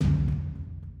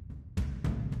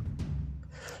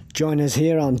Join us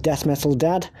here on Death Metal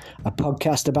Dad, a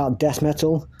podcast about death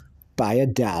metal by a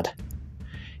dad.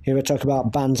 Here I talk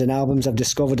about bands and albums I've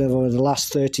discovered over the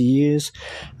last 30 years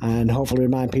and hopefully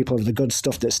remind people of the good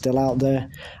stuff that's still out there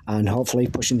and hopefully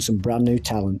pushing some brand new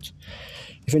talent.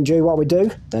 If you enjoy what we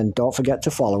do, then don't forget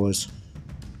to follow us.